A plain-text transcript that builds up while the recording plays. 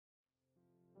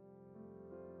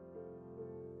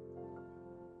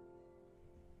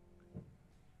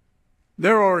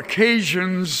There are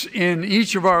occasions in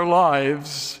each of our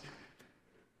lives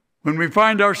when we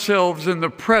find ourselves in the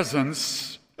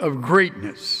presence of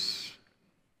greatness.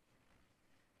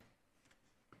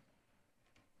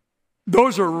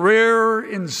 Those are rare,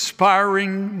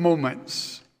 inspiring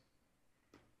moments.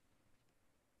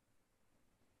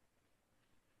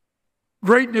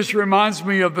 Greatness reminds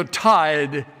me of the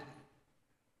tide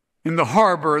in the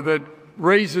harbor that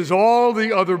raises all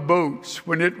the other boats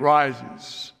when it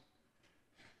rises.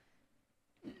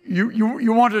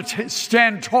 You want to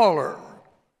stand taller.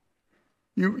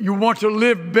 You want to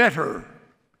live better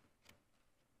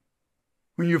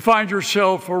when you find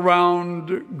yourself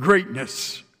around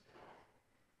greatness.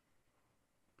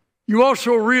 You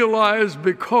also realize,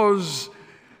 because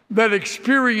that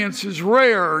experience is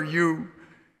rare, you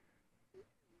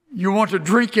want to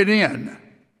drink it in.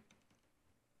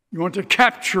 You want to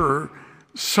capture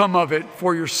some of it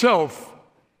for yourself,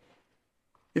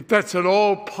 if that's at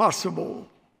all possible.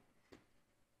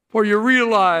 For you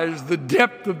realize the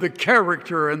depth of the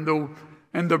character and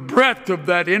the breadth of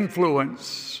that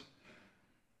influence.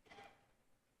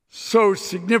 So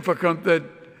significant that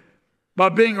by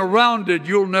being around it,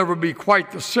 you'll never be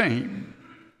quite the same.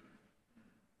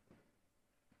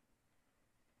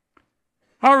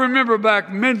 I remember back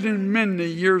many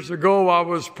years ago, I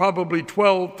was probably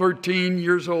 12, 13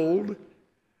 years old,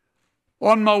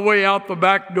 on my way out the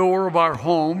back door of our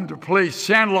home to play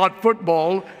sandlot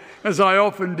football, as I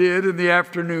often did in the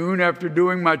afternoon after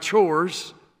doing my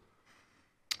chores.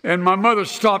 And my mother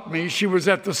stopped me. She was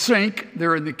at the sink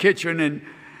there in the kitchen,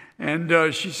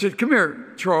 and she said, "Come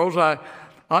here, Charles. I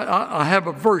have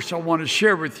a verse I want to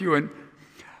share with you." And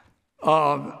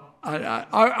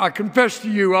I confess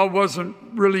to you, I wasn't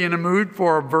really in a mood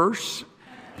for a verse.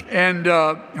 And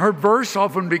her verse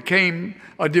often became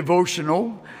a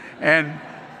devotional, and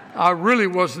I really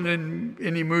wasn't in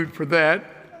any mood for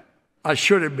that. I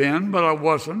should have been, but I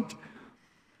wasn't.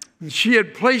 And she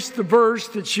had placed the verse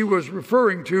that she was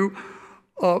referring to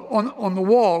on the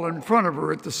wall in front of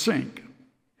her at the sink.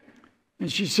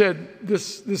 And she said,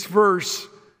 this verse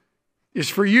is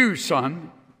for you,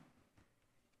 son.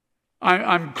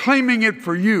 I'm claiming it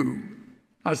for you.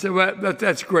 I said, "Well,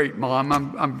 that's great, Mom.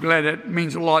 I'm glad it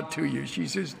means a lot to you." She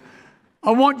says,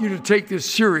 "I want you to take this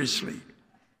seriously."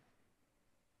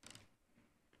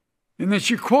 And then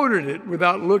she quoted it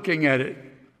without looking at it.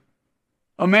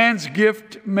 "A man's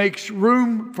gift makes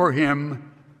room for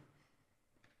him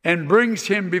and brings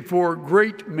him before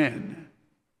great men."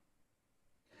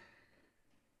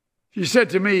 She said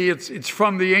to me, it's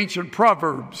from the ancient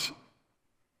Proverbs,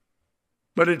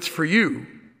 but it's for you.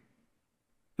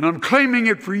 And I'm claiming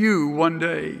it for you one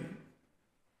day.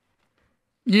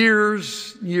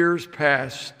 Years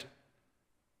passed.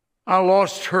 I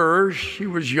lost her. She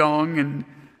was young and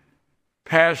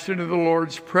passed into the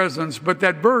Lord's presence, but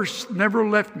that verse never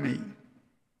left me.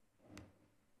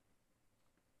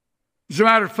 As a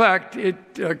matter of fact,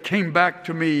 it came back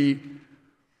to me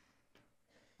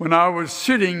when I was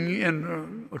sitting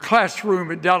in a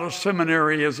classroom at Dallas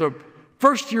Seminary as a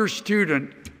first-year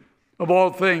student. Of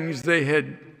all things, they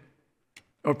had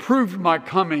approved my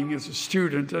coming as a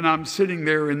student, and I'm sitting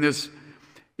there in this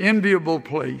enviable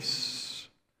place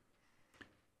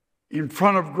in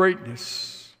front of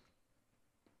greatness.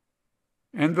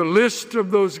 And the list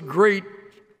of those great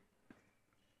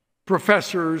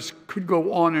professors could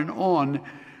go on and on.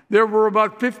 There were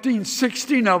about 15,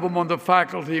 16 of them on the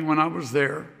faculty when I was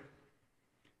there.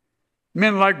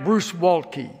 Men like Bruce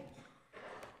Waltke,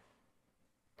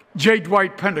 J.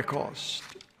 Dwight Pentecost,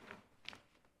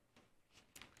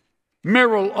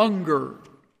 Merrill Unger,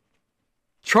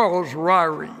 Charles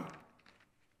Ryrie,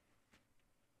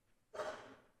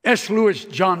 S. Lewis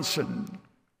Johnson,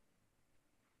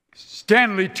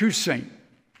 Stanley Toussaint,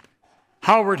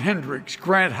 Howard Hendricks,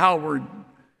 Grant Howard,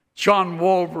 John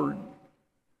Walford,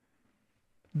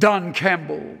 Don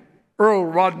Campbell,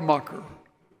 Earl Rodmacher.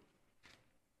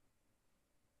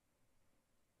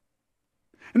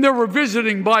 And there were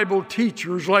visiting Bible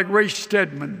teachers like Ray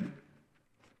Stedman,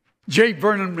 J.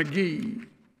 Vernon McGee,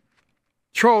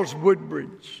 Charles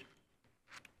Woodbridge,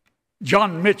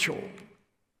 John Mitchell.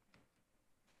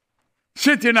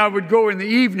 Cynthia and I would go in the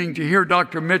evening to hear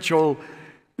Dr. Mitchell,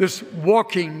 this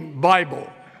walking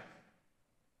Bible,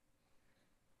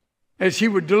 as he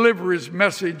would deliver his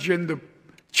message, and the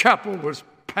chapel was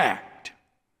packed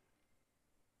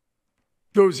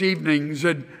those evenings.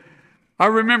 And I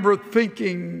remember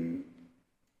thinking,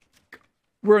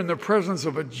 we're in the presence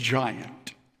of a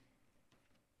giant.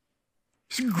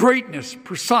 It's greatness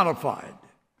personified,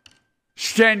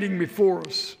 standing before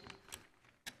us.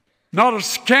 Not a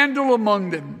scandal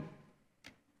among them.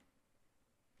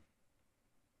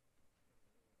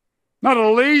 not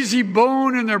a lazy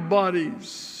bone in their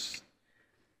bodies.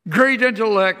 Great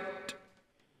intellect,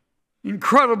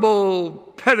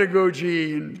 incredible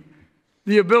pedagogy, and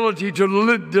the ability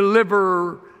to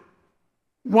deliver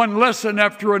one lesson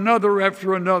after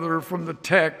another from the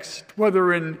text,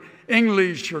 whether in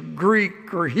English or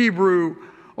Greek or Hebrew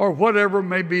or whatever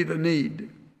may be the need.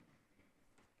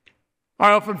 I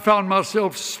often found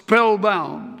myself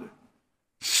spellbound,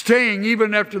 staying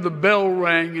even after the bell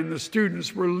rang and the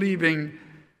students were leaving,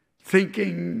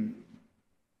 thinking,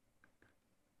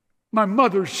 my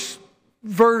mother's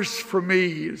verse for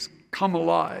me has come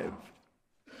alive.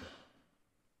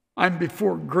 I'm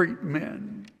before great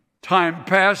men. Time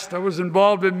passed. I was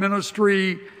involved in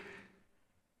ministry,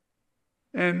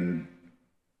 and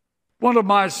one of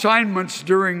my assignments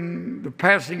during the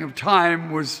passing of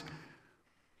time was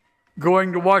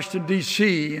going to Washington,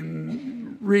 D.C.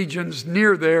 and regions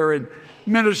near there and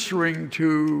ministering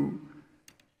to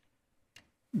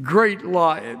great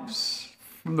lives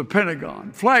from the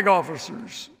Pentagon, flag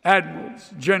officers,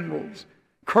 admirals, generals,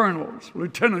 colonels,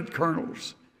 lieutenant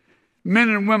colonels, men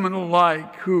and women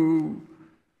alike who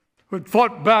had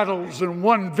fought battles and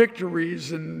won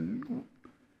victories and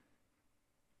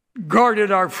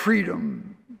guarded our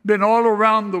freedom, been all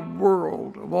around the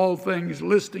world, of all things,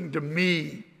 listening to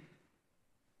me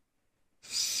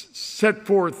set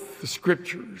forth the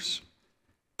scriptures,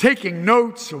 taking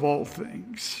notes of all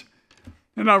things.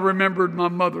 And I remembered my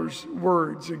mother's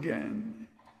words again,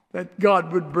 that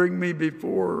God would bring me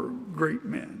before great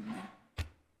men.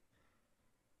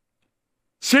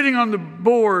 Sitting on the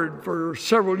board for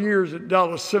several years at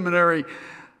Dallas Seminary,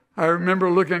 I remember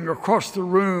looking across the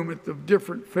room at the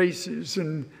different faces,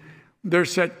 and there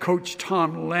sat Coach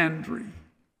Tom Landry.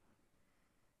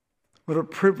 What a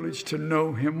privilege to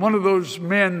know him. One of those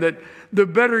men that the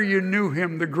better you knew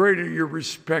him, the greater you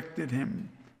respected him.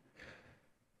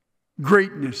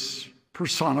 Greatness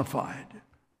personified.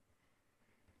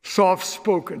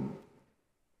 Soft-spoken.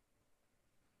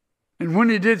 And when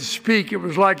he did speak, it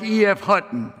was like E.F.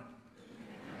 Hutton.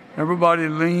 Everybody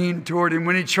leaned toward him.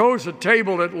 When he chose a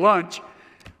table at lunch,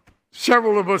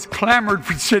 several of us clamored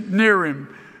to sit near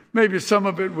him. Maybe some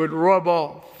of it would rub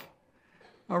off.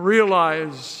 I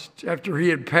realized after he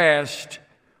had passed,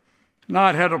 and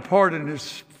I'd had a part in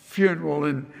his funeral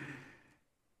and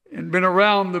been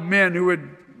around the men who had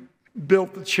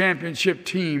built the championship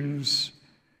teams.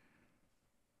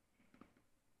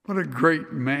 What a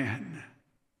great man.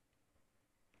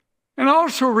 And I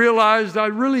also realized I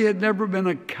really had never been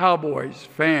a Cowboys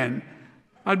fan.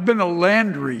 I'd been a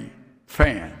Landry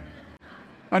fan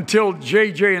until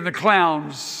J.J. and the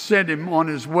Clowns sent him on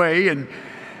his way, and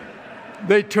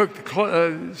they took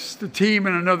the team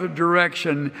in another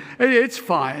direction. It's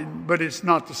fine, but it's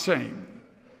not the same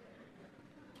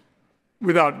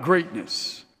without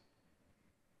greatness.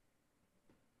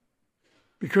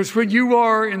 Because when you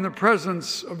are in the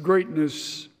presence of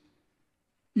greatness,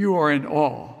 you are in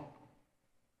awe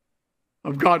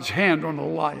of God's hand on a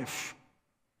life.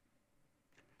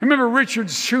 I remember Richard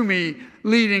Sumi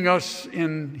leading us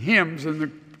in hymns in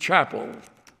the chapel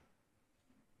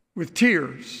with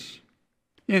tears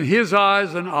in his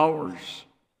eyes and ours,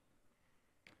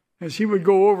 as he would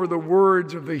go over the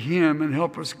words of the hymn and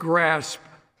help us grasp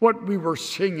what we were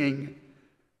singing.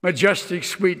 Majestic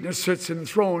sweetness sits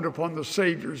enthroned upon the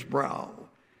Savior's brow,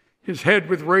 his head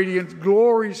with radiant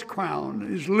glory's crown,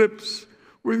 his lips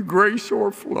with grace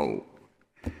o'erflow,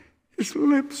 his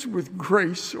lips with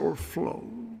grace o'erflow.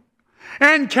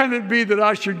 And can it be that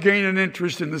I should gain an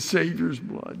interest in the Savior's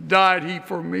blood? Died he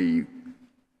for me?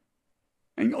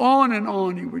 And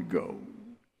on he would go.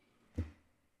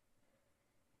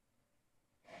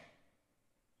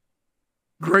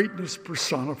 Greatness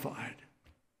personified.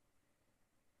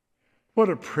 What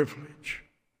a privilege.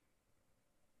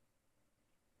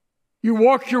 You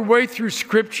walk your way through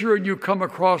Scripture and you come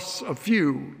across a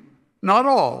few, not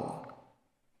all,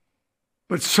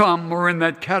 but some are in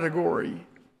that category.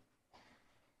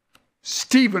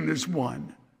 Stephen is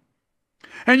one.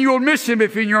 And you'll miss him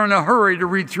if you're in a hurry to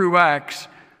read through Acts.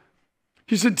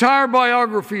 His entire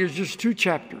biography is just 2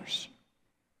 chapters.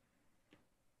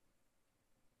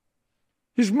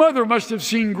 His mother must have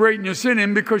seen greatness in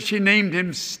him because she named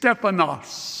him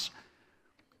Stephanos,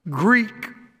 Greek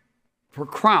for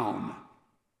crown.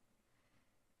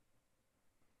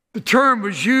 The term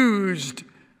was used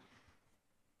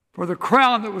for the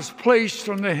crown that was placed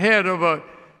on the head of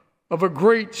a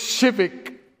great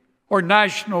civic or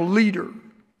national leader.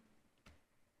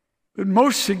 But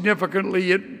most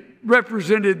significantly, it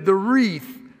represented the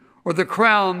wreath or the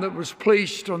crown that was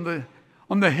placed on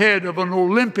the head of an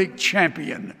Olympic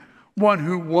champion, one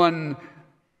who won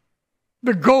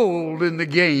the gold in the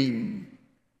game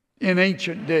in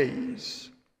ancient days.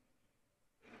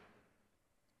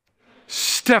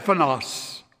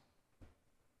 Stephanos.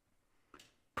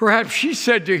 Perhaps she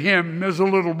said to him as a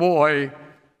little boy,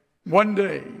 one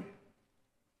day,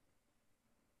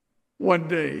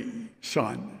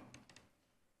 son,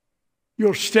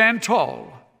 you'll stand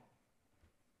tall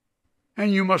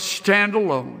and you must stand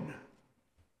alone.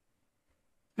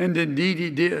 And indeed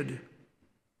he did.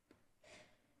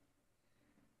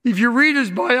 If you read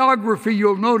his biography,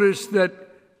 you'll notice that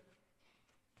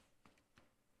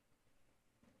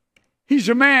he's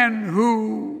a man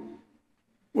who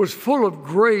was full of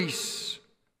grace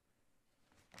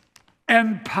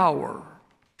and power.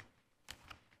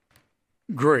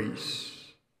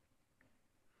 Grace.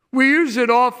 We use it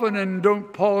often and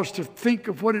don't pause to think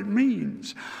of what it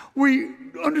means. We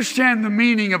understand the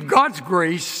meaning of God's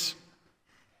grace,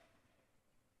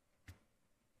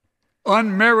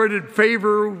 unmerited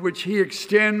favor which he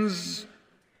extends,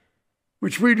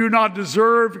 which we do not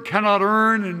deserve, cannot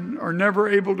earn, and are never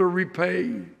able to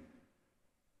repay.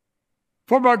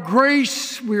 For by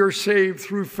grace we are saved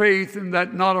through faith, and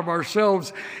that not of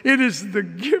ourselves. It is the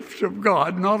gift of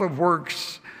God, not of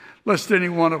works, lest any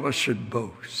one of us should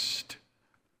boast.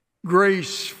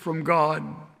 Grace from God.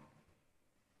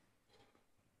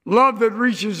 Love that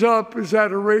reaches up is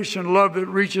adoration. Love that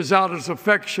reaches out is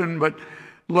affection, but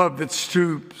love that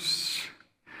stoops,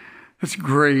 it's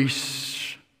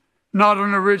grace. Not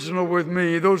an original with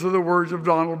me. Those are the words of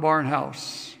Donald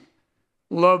Barnhouse.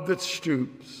 Love that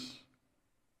stoops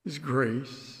is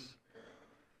grace.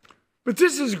 But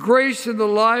this is grace in the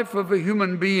life of a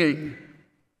human being.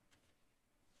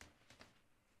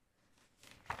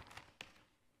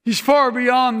 He's far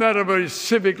beyond that of a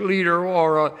civic leader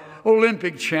or an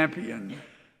Olympic champion.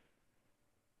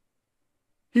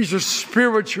 He's a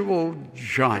spiritual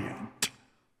giant.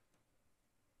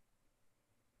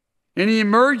 And he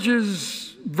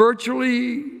emerges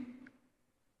virtually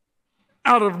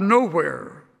out of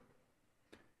nowhere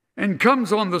and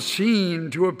comes on the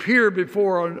scene to appear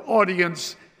before an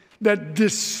audience that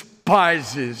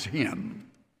despises him.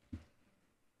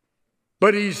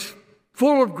 But he's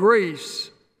full of grace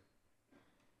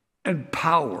and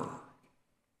power.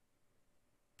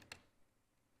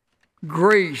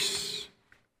 Grace.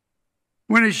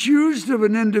 When it's used of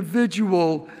an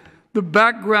individual, the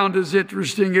background is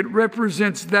interesting. It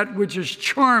represents that which is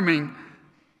charming,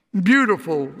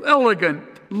 beautiful, elegant,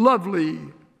 lovely.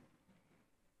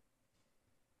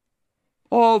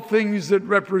 All things that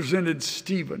represented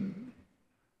Stephen.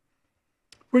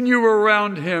 When you were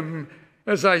around him,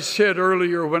 as I said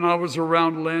earlier, when I was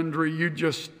around Landry, you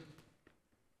just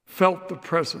felt the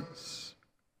presence.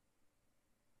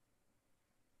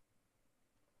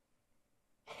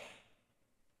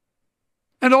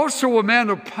 And also a man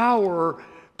of power,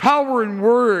 power in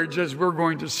words, as we're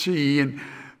going to see, and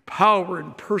power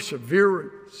in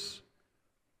perseverance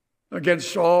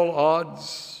against all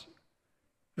odds.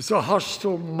 As a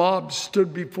hostile mob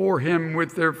stood before him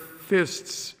with their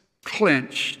fists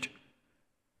clenched,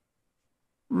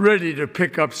 ready to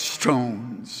pick up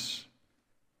stones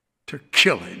to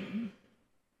kill him.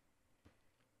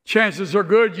 Chances are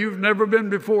good you've never been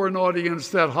before an audience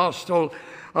that hostile.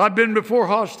 I've been before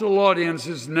hostile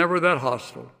audiences, never that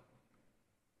hostile.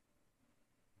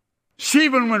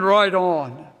 Stephen went right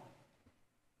on.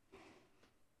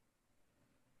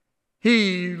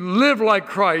 He lived like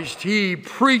Christ. He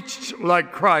preached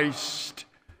like Christ.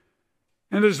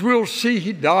 And as we'll see,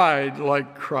 he died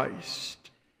like Christ.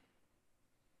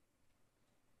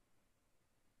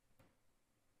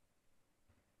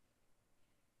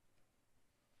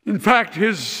 In fact,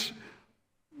 his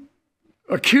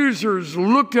accusers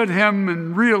looked at him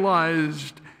and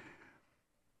realized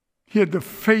he had the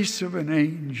face of an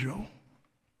angel.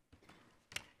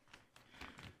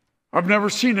 I've never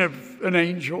seen an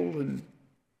angel, and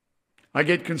I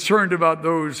get concerned about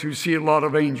those who see a lot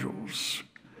of angels.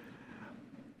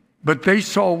 But they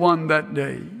saw one that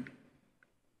day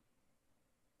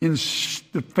in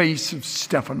the face of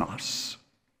Stephanos,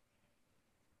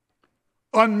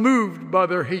 unmoved by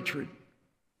their hatred,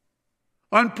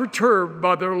 unperturbed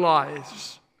by their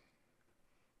lies,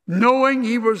 knowing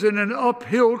he was in an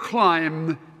uphill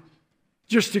climb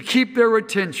just to keep their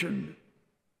attention.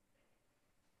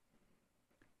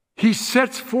 He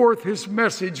sets forth his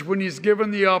message when he's given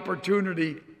the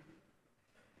opportunity,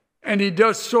 and he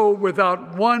does so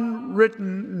without one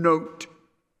written note.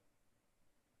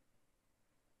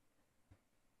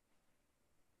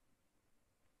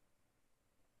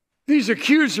 These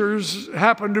accusers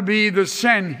happen to be the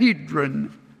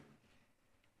Sanhedrin.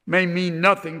 May mean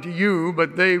nothing to you,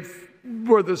 but they've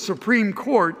were the supreme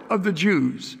court of the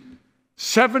Jews.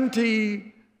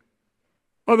 70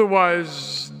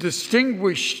 otherwise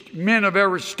distinguished men of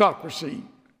aristocracy,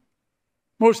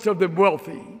 most of them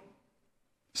wealthy,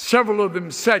 several of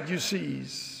them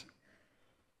Sadducees.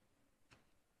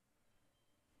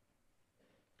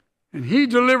 And he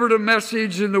delivered a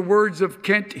message in the words of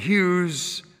Kent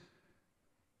Hughes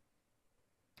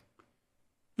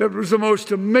that was the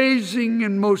most amazing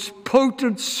and most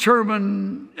potent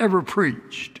sermon ever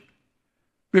preached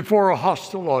before a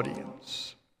hostile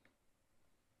audience.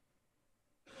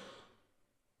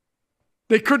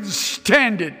 They couldn't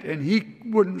stand it, and he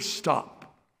wouldn't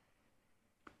stop.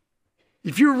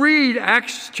 If you read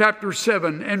Acts chapter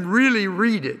 7 and really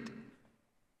read it,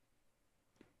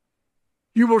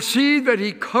 you will see that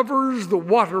he covers the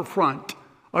waterfront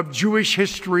of Jewish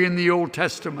history in the Old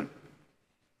Testament.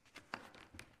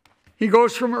 He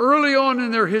goes from early on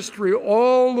in their history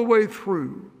all the way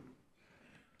through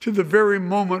to the very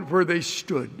moment where they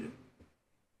stood,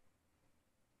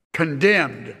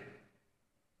 condemned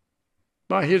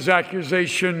by his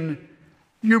accusation,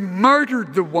 "You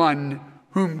murdered the one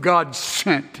whom God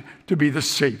sent to be the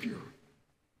Savior."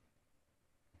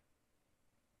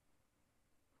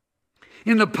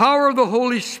 In the power of the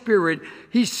Holy Spirit,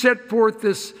 he set forth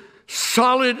this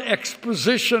solid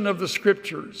exposition of the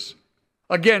Scriptures.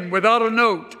 Again, without a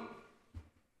note.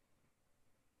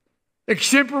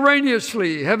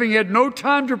 Extemporaneously, having had no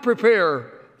time to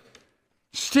prepare,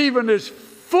 Stephen is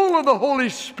full of the Holy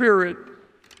Spirit,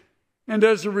 and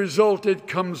as a result, it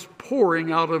comes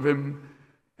pouring out of him,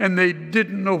 and they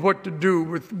didn't know what to do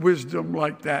with wisdom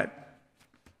like that.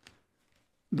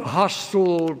 The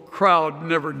hostile crowd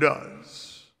never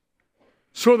does.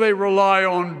 So they rely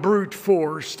on brute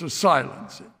force to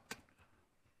silence it.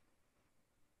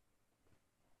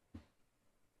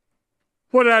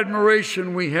 What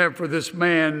admiration we have for this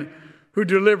man who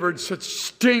delivered such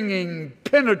stinging,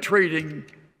 penetrating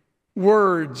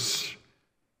words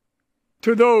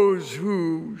to those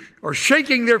who are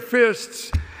shaking their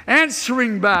fists,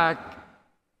 answering back,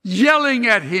 yelling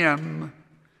at him,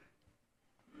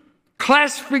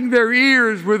 clasping their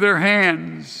ears with their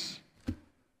hands.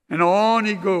 And on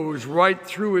he goes right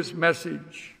through his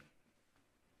message.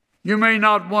 You may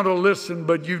not want to listen,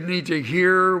 but you need to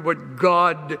hear what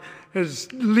God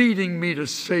is leading me to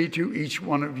say to each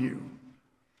one of you.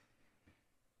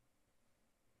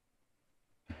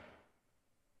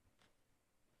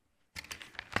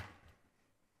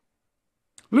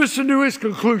 Listen to his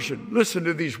conclusion. Listen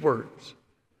to these words.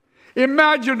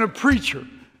 Imagine a preacher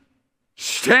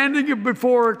standing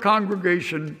before a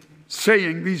congregation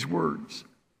saying these words.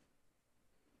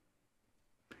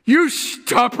 "You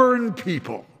stubborn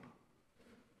people,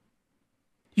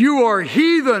 you are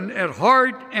heathen at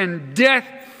heart and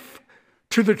deaf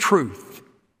to the truth.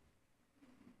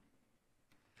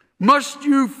 Must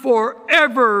you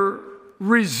forever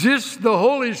resist the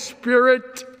Holy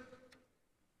Spirit?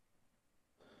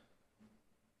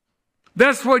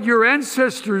 That's what your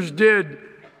ancestors did,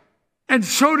 and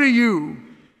so do you.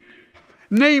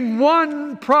 Name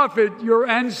one prophet your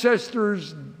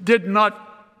ancestors did not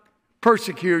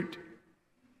persecute.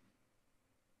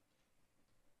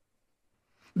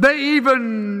 They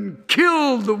even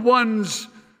killed the ones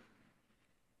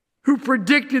who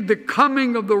predicted the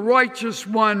coming of the righteous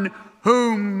one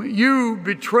whom you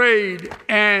betrayed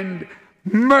and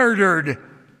murdered.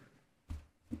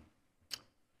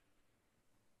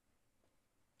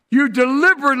 You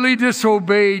deliberately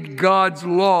disobeyed God's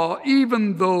law,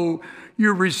 even though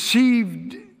you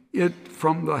received it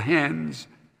from the hands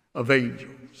of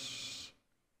angels."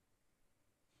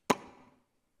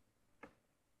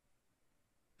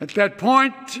 At that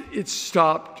point, it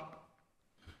stopped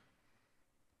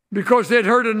because they'd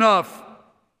heard enough.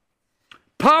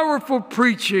 Powerful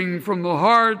preaching from the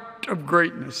heart of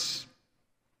greatness.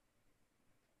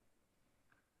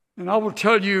 And I will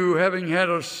tell you, having had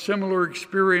a similar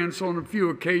experience on a few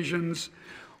occasions,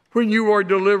 when you are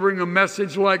delivering a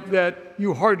message like that,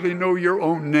 you hardly know your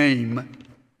own name.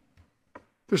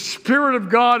 The Spirit of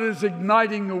God is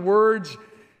igniting the words.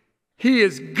 He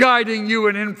is guiding you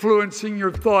and influencing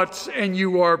your thoughts, and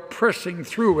you are pressing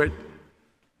through it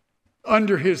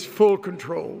under His full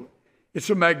control. It's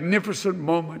a magnificent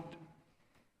moment.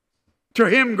 To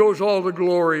Him goes all the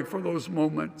glory for those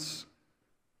moments.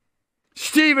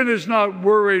 Stephen is not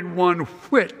worried one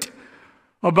whit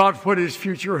about what his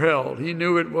future held. He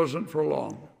knew it wasn't for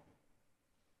long.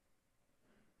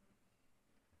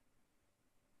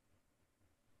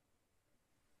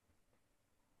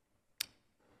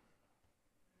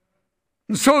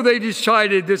 And so they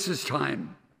decided this is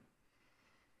time.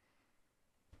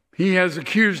 He has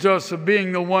accused us of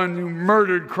being the one who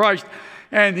murdered Christ,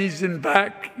 and he's in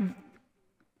back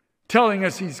telling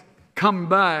us he's come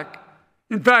back.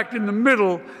 In fact, in the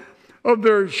middle of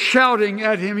their shouting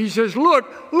at him, he says,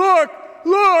 look, look,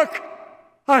 look,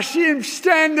 I see him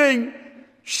standing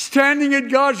at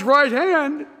God's right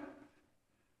hand.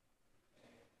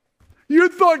 You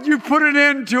thought you put an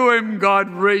end to him. God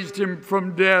raised him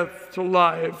from death to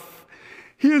life.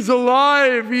 He is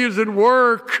alive. He is at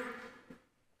work.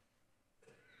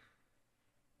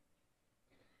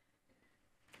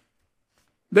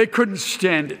 They couldn't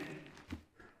stand it.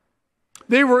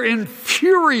 They were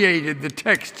infuriated, the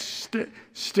text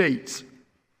states.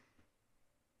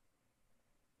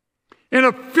 In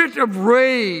a fit of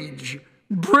rage,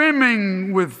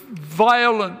 brimming with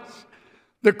violence,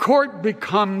 the court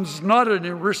becomes not an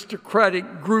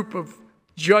aristocratic group of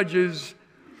judges,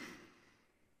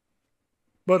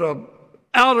 but an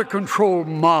out-of-control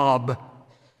mob.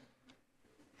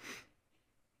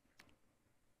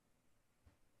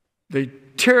 They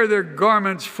tear their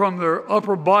garments from their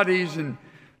upper bodies and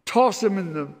toss them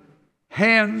in the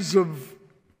hands of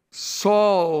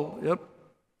Saul,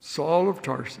 Saul of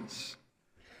Tarsus,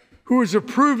 who is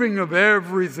approving of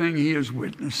everything he is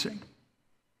witnessing.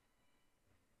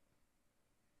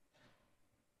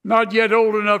 Not yet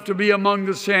old enough to be among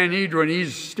the Sanhedrin,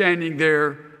 he's standing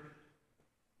there,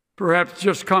 perhaps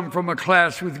just come from a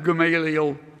class with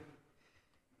Gamaliel,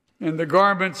 and the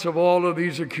garments of all of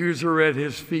these accusers are at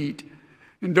his feet.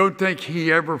 And don't think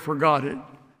he ever forgot it.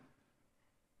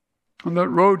 On that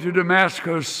road to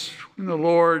Damascus, when the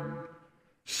Lord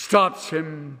stops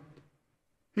him,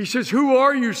 he says, "Who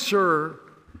are you, sir?"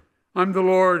 "I'm the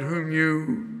Lord whom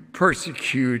you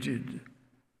persecuted."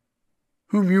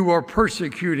 Whom you are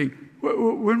persecuting.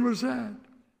 When was that?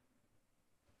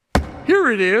 Here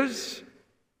it is.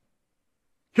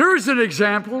 Here's an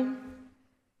example.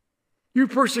 You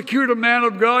persecute a man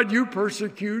of God, you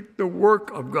persecute the work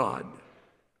of God.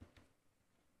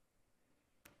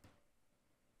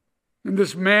 And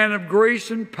this man of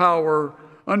grace and power,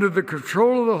 under the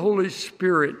control of the Holy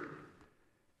Spirit,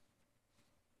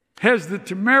 has the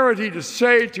temerity to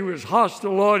say to his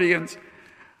hostile audience,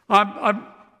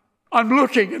 I'm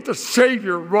looking at the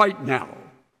Savior right now.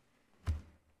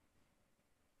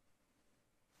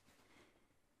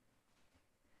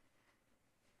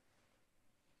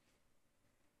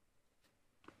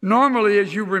 Normally,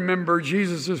 as you remember,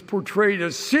 Jesus is portrayed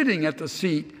as sitting at the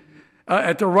seat,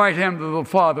 at the right hand of the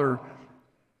Father.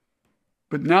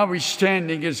 But now he's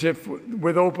standing as if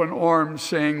with open arms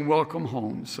saying, "Welcome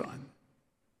home, son.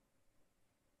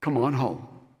 Come on home.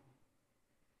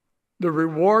 The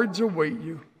rewards await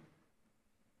you."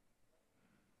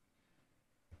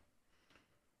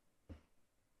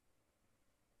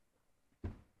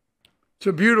 It's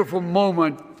a beautiful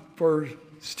moment for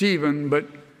Stephen, but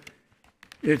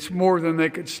it's more than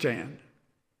they could stand.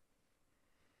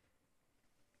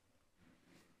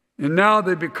 And now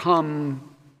they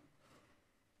become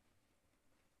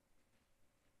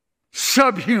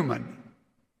subhuman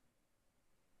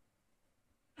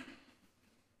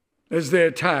as they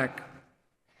attack.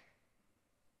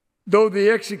 Though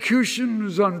the execution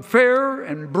is unfair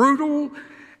and brutal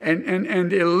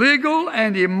and illegal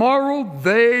and immoral,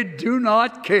 they do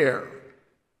not care.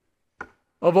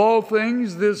 Of all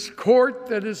things, this court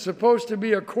that is supposed to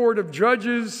be a court of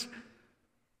judges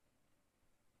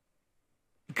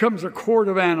becomes a court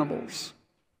of animals.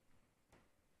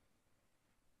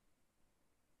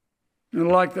 And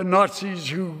like the Nazis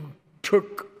who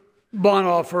took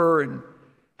Bonhoeffer and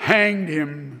hanged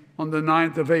him on the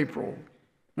 9th of April,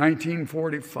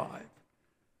 1945.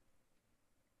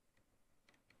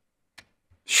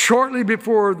 Shortly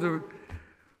before the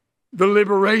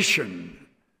liberation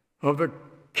of the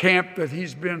camp that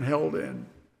he's been held in,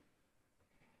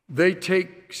 they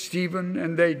take Stephen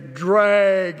and they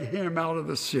drag him out of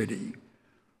the city.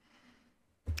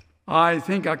 I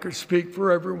think I could speak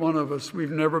for every one of us.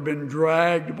 We've never been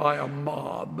dragged by a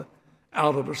mob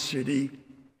out of a city.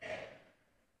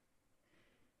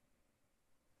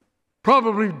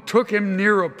 Probably took him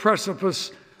near a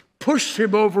precipice, pushed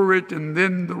him over it, and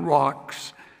then the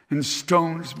rocks and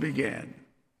stones began.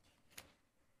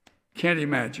 Can't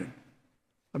imagine.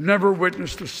 I've never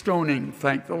witnessed a stoning,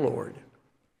 thank the Lord.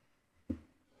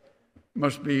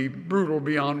 Must be brutal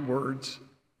beyond words.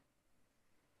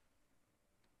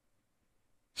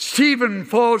 Stephen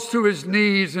falls to his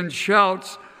knees and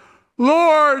shouts,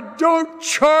 "Lord, don't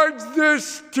charge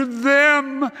this to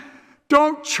them.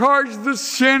 Don't charge the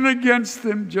sin against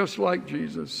them," just like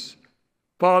Jesus.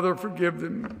 "Father, forgive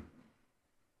them.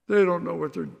 They don't know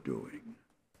what they're doing."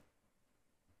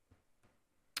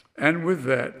 And with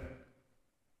that,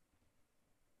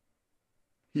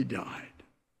 he died.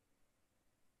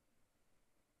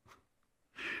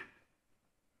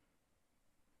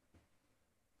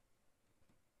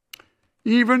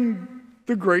 Even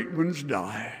the great ones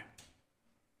die.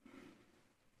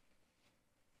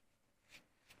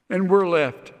 And we're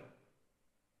left.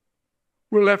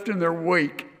 We're left in their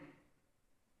wake.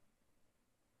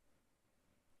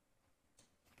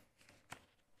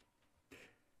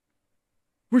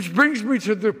 Which brings me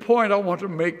to the point I want to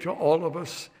make to all of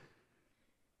us.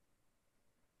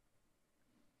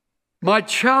 My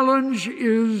challenge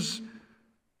is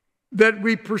that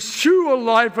we pursue a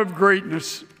life of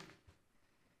greatness,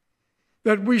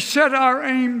 that we set our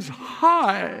aims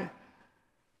high,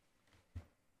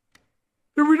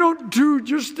 that we don't do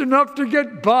just enough to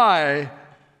get by,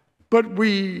 but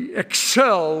we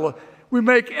excel, we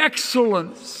make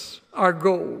excellence our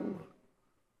goal.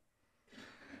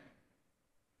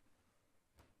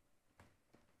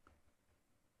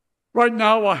 Right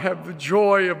now, I have the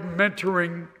joy of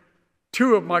mentoring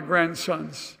two of my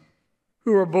grandsons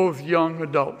who are both young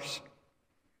adults.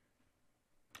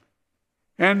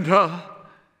 And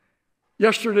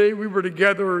yesterday we were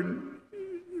together in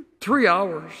 3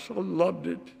 hours. I loved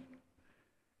it.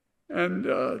 And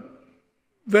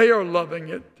they are loving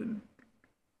it. And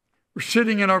we're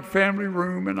sitting in our family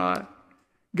room, and I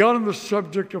got on the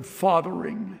subject of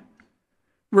fathering.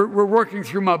 We're working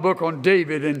through my book on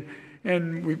David,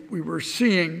 and we were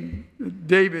seeing that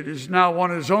David is now on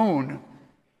his own.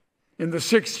 In the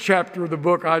 6th chapter of the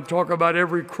book, I talk about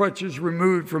every crutch is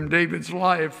removed from David's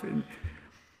life. And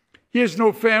he has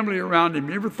no family around him.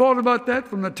 You ever thought about that?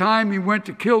 From the time he went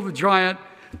to kill the giant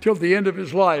till the end of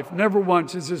his life, never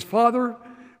once is his father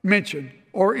mentioned,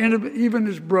 or even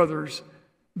his brothers,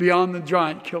 beyond the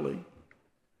giant killing.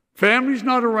 Family's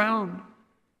not around.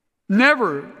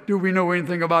 Never do we know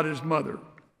anything about his mother.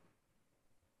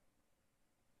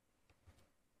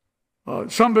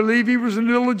 Some believe he was an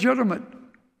illegitimate,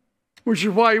 which is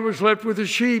why he was left with the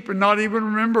sheep and not even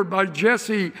remembered by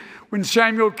Jesse when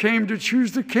Samuel came to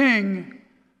choose the king.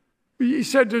 He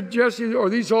said to Jesse, "Are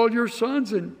these all your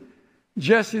sons?" And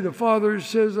Jesse, the father,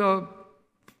 says, no,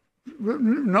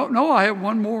 I have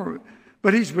one more,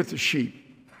 but he's with the sheep.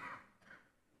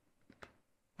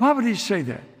 Why would he say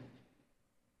that?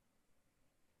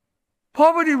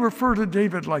 Why would he refer to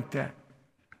David like that?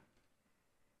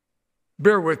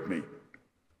 Bear with me.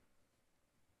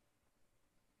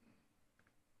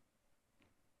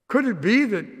 Could it be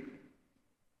that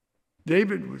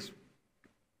David was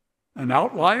an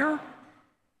outlier,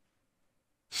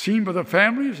 seen by the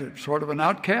family as a sort of an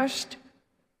outcast?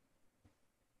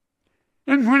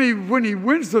 And when he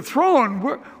wins the throne,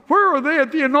 where are they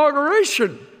at the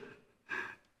inauguration?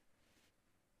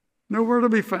 Nowhere to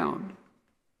be found.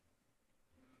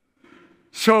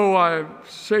 So I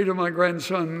say to my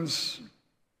grandsons,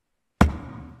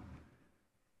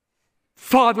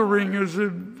 fathering is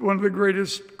one of the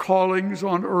greatest callings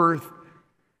on earth.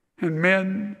 And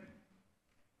men,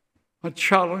 I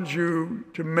challenge you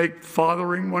to make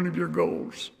fathering one of your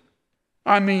goals.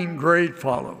 I mean great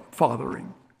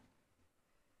fathering.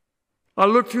 I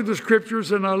look through the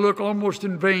scriptures and I look almost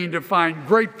in vain to find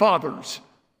great fathers.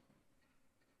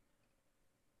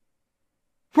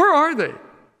 Where are they?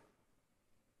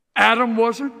 Adam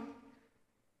wasn't.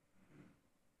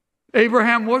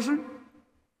 Abraham wasn't.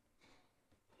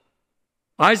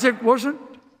 Isaac wasn't.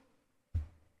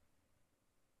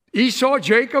 Esau,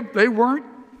 Jacob, they weren't.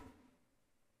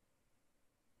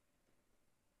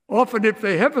 Often if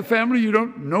they have a family, you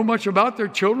don't know much about their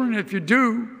children. If you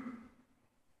do,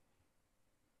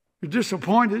 you're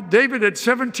disappointed. David had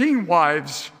 17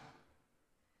 wives.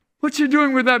 What's he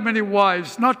doing with that many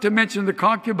wives? Not to mention the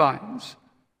concubines.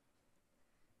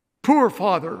 Poor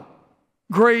father,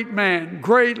 great man,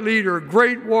 great leader,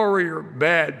 great warrior,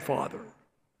 bad father.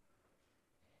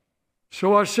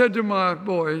 So I said to my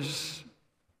boys,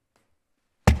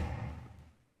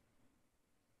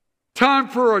 time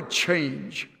for a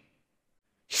change.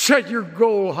 Set your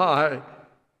goal high.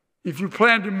 If you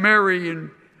plan to marry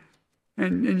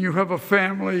and you have a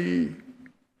family,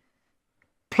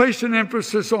 place an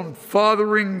emphasis on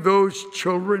fathering those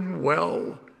children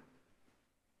well.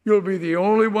 You'll be the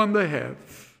only one they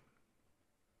have.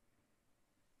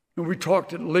 And we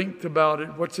talked at length about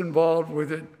it, what's involved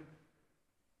with it.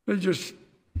 They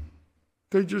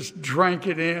just drank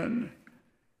it in.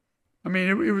 I mean,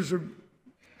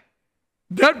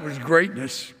 that was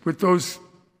greatness with those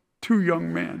two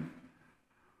young men.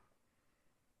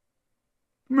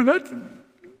 I mean,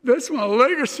 that's my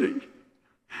legacy.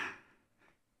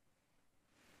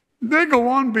 They go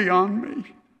on beyond me.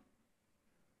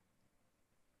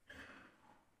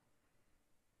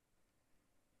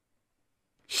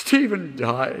 Stephen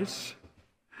dies.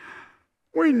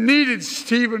 We needed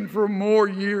Stephen for more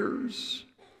years.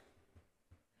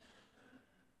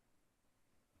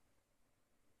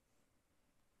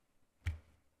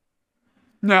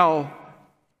 Now,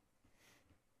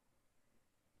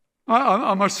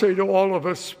 I must say to all of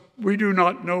us, we do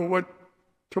not know what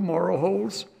tomorrow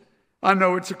holds. I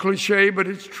know it's a cliche, but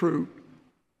it's true.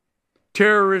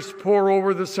 Terrorists pour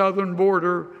over the southern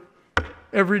border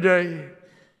every day.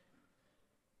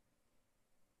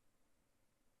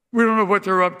 We don't know what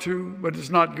they're up to, but it's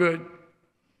not good.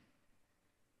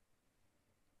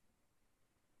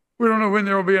 We don't know when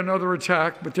there will be another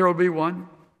attack, but there will be one.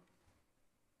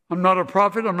 I'm not a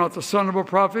prophet. I'm not the son of a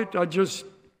prophet. I just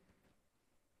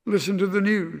listen to the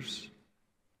news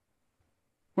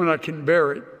when I can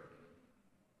bear it.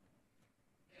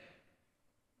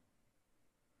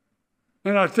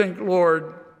 And I think,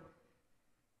 Lord,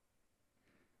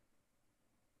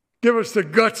 give us the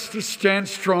guts to stand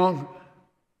strong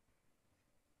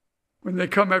when they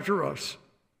come after us.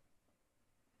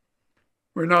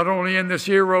 We're not only in this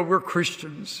era, we're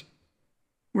Christians.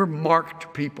 We're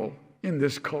marked people in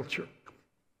this culture.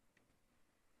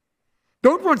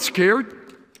 Don't run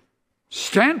scared.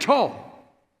 Stand tall.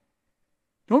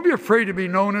 Don't be afraid to be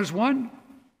known as one.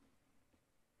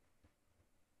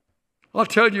 I'll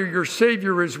tell you, your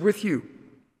Savior is with you,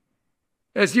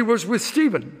 as he was with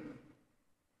Stephen.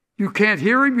 You can't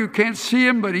hear him, you can't see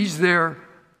him, but he's there.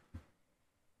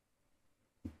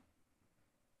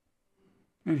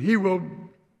 And he will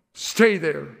stay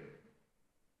there.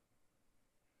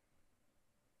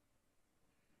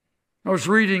 I was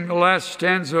reading the last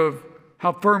stanza of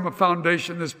How Firm a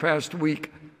Foundation this past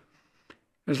week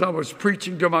as I was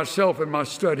preaching to myself in my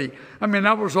study. I mean,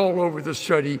 I was all over the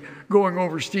study going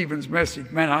over Stephen's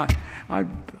message. Man,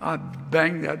 I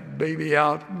banged that baby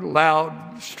out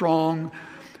loud, strong.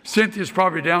 Cynthia's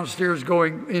probably downstairs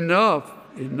going, enough,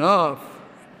 enough.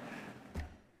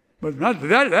 But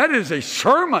that is a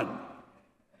sermon.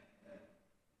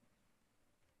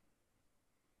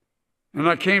 And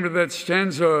I came to that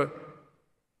stanza,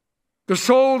 the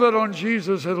soul that on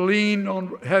Jesus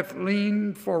hath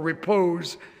leaned for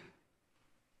repose,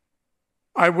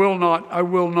 I will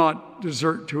not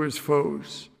desert to his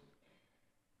foes.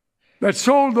 That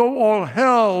soul, though all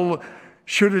hell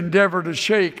should endeavor to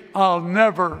shake, I'll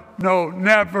never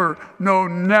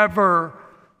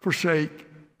forsake.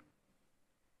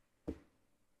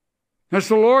 That's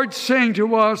the Lord saying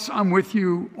to us, I'm with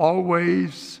you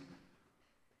always,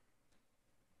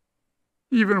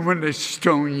 even when they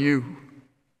stone you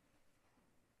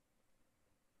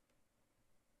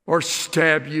or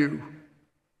stab you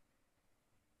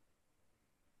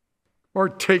or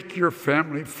take your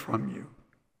family from you.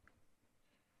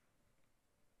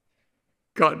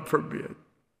 God forbid.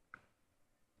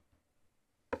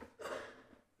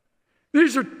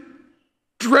 These are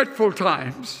dreadful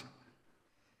times,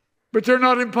 but they're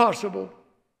not impossible.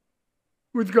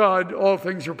 With God, all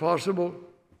things are possible.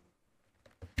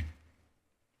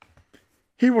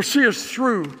 He will see us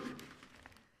through.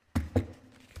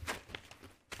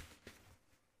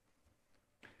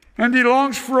 And he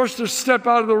longs for us to step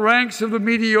out of the ranks of the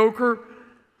mediocre.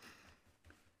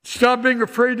 Stop being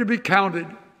afraid to be counted.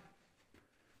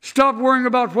 Stop worrying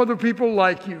about whether people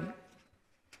like you.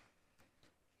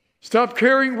 Stop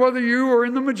caring whether you are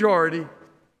in the majority.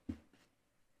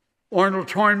 Arnold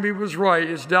Toynbee was right.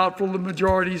 It's doubtful the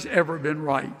majority's ever been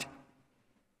right.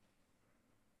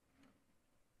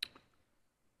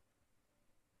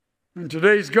 In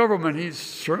today's government, he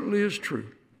certainly is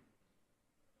true.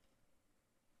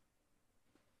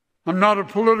 I'm not a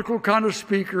political kind of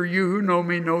speaker. You who know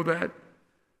me know that.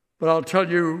 But I'll tell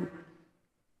you,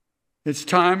 it's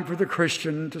time for the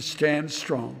Christian to stand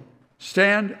strong.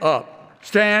 Stand up.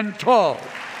 Stand tall.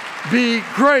 Be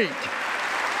great.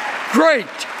 Great.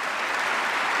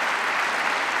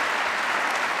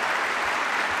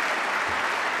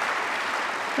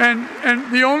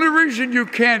 And the only reason you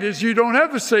can't is you don't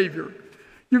have a Savior.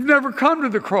 You've never come to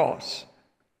the cross.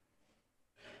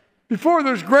 Before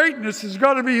there's greatness, there's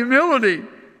got to be humility,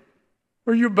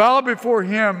 where you bow before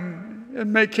him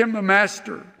and make him the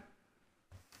master.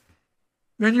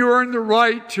 Then you earn the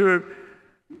right to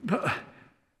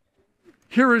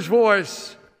hear his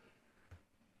voice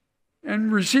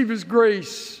and receive his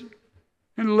grace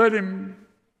and let him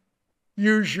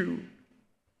use you.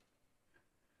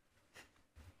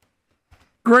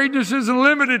 Greatness isn't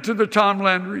limited to the Tom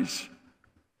Landrys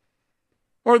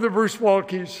or the Bruce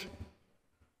Walkes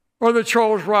or the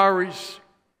Charles Rowries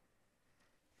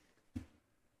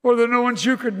or the no ones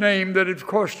you could name that have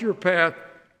crossed your path.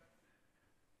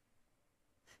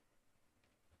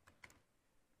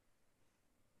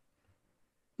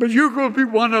 But you will be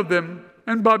one of them.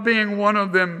 And by being one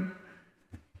of them,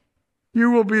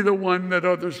 you will be the one that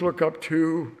others look up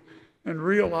to and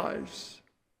realize,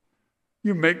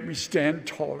 you make me stand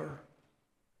taller.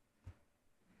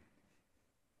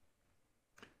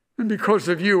 And because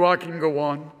of you, I can go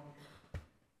on.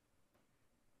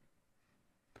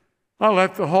 I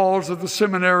left the halls of the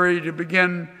seminary to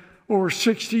begin over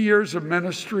 60 years of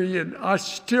ministry, and I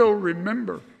still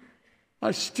remember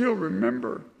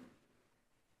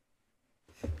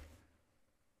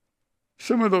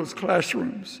some of those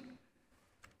classrooms,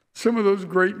 some of those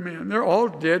great men. They're all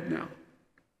dead now.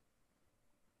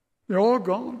 They're all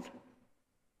gone.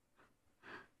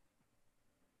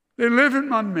 They live in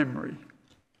my memory.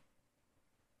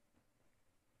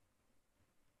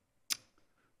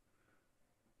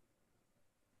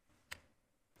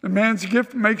 A man's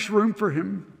gift makes room for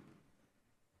him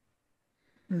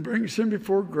and brings him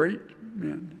before great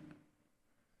men.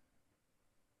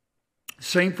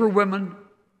 Same for women.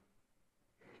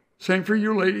 Same for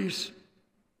you ladies.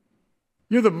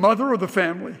 You're the mother of the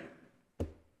family.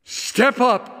 Step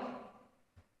up.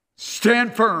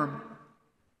 Stand firm.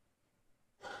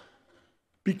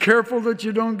 Be careful that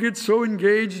you don't get so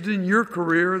engaged in your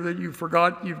career that you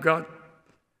forgot you've got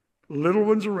little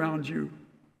ones around you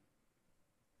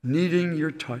needing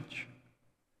your touch,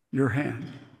 your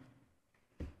hand.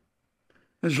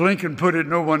 As Lincoln put it,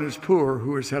 no one is poor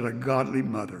who has had a godly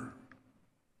mother.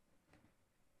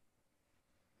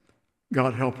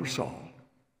 God help us all.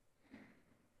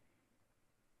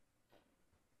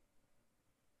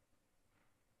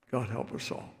 God help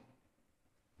us all.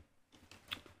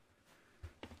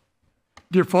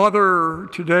 Dear Father,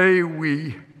 today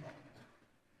we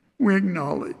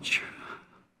acknowledge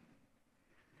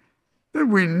that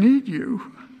we need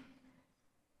you,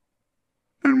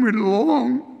 and we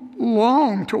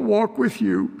long to walk with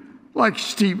you like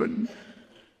Stephen.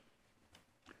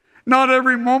 Not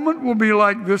every moment will be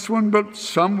like this one, but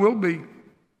some will be.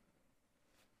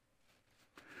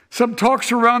 Some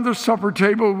talks around the supper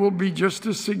table will be just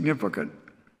as significant.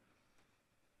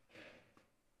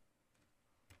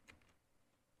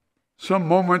 Some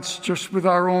moments just with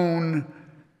our own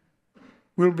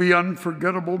will be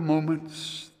unforgettable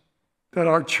moments that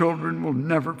our children will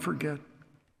never forget.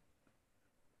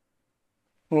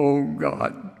 Oh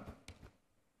God,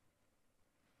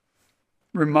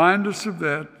 remind us of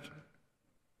that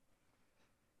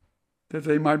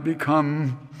they might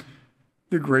become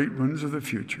the great ones of the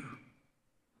future.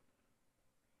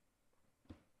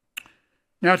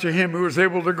 Now to him who is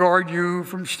able to guard you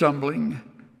from stumbling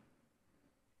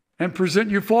and present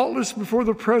you faultless before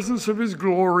the presence of his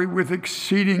glory with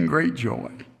exceeding great joy.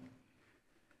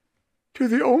 To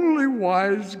the only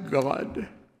wise God,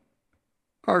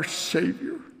 our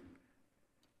Savior,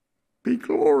 be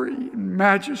glory and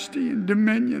majesty and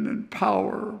dominion and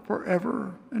power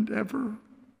forever and ever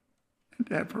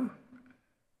and ever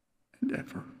and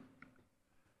ever.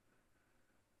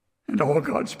 And all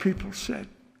God's people said,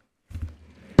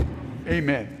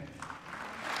 Amen.